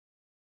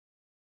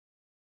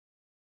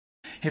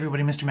Hey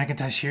everybody, Mr.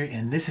 Macintosh here,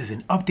 and this is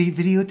an update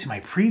video to my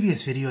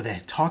previous video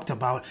that talked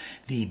about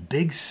the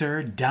Big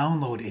Sur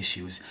download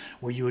issues,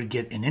 where you would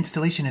get an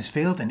installation has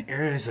failed and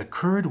errors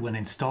occurred when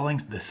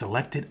installing the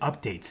selected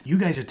updates. You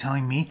guys are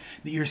telling me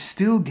that you're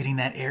still getting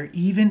that error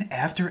even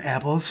after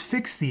Apple has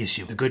fixed the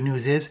issue. The good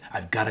news is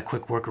I've got a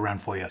quick workaround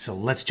for you, so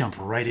let's jump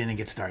right in and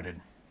get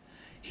started.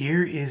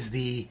 Here is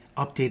the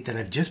update that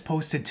I've just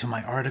posted to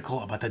my article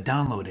about the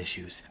download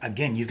issues.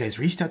 Again, you guys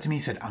reached out to me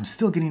and said, I'm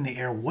still getting the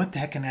error. What the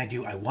heck can I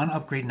do? I want to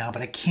upgrade now,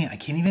 but I can't. I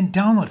can't even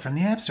download from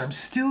the App Store. I'm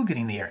still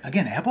getting the error.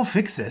 Again, Apple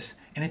fixed this,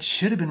 and it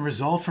should have been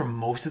resolved for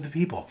most of the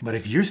people. But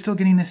if you're still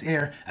getting this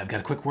error, I've got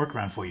a quick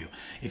workaround for you.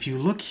 If you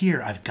look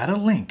here, I've got a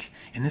link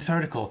in this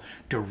article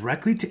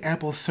directly to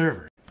Apple's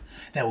server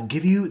that will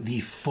give you the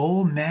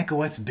full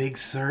macOS Big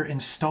Sur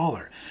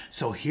installer.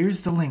 So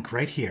here's the link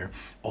right here.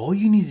 All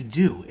you need to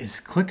do is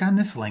click on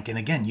this link, and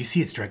again, you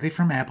see it's directly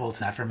from Apple,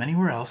 it's not from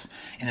anywhere else,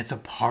 and it's a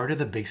part of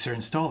the Big Sur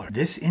installer.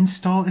 This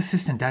install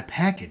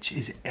assistant.package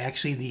is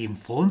actually the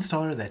full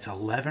installer that's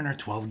 11 or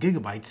 12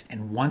 gigabytes,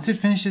 and once it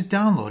finishes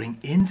downloading,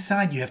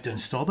 inside you have to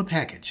install the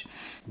package.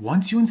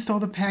 Once you install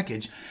the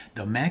package,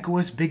 the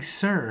macOS Big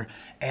Sur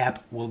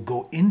app will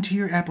go into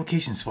your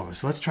applications folder.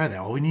 So let's try that.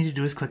 All we need to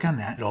do is click on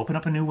that. It'll open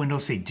up a new window,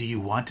 say, do you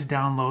want to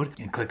download?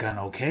 And click on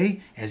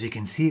OK. As you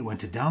can see, it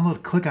went to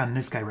download. Click on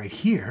this guy right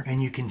here,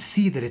 and you can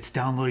see that it's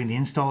downloading the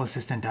install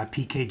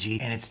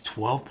assistant.pkg, and it's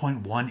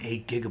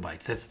 12.18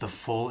 gigabytes. That's the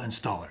full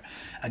installer.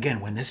 Again,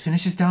 when this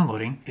finishes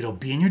downloading, it'll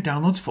be in your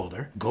downloads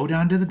folder. Go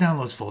down to the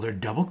downloads folder,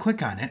 double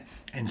click on it,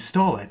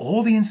 install it.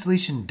 All the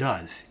installation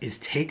does is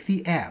take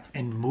the app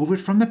and move it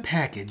from the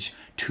package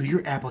to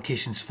your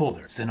applications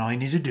folder. So then all you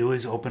need to do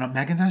is open up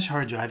Macintosh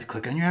hard drive,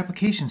 click on your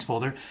applications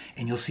folder,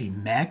 and you'll see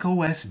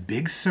macOS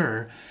Big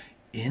Sur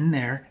in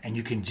there, and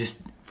you can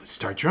just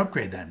start your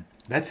upgrade then.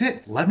 That's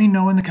it. Let me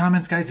know in the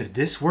comments, guys, if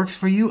this works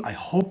for you. I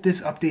hope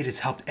this update has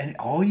helped and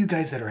all you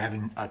guys that are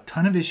having a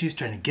ton of issues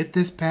trying to get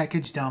this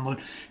package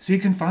download so you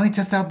can finally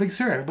test out Big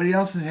Sur. Everybody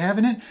else is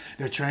having it.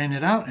 They're trying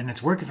it out and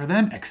it's working for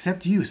them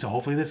except you. So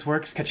hopefully this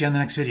works. Catch you on the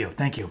next video.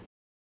 Thank you.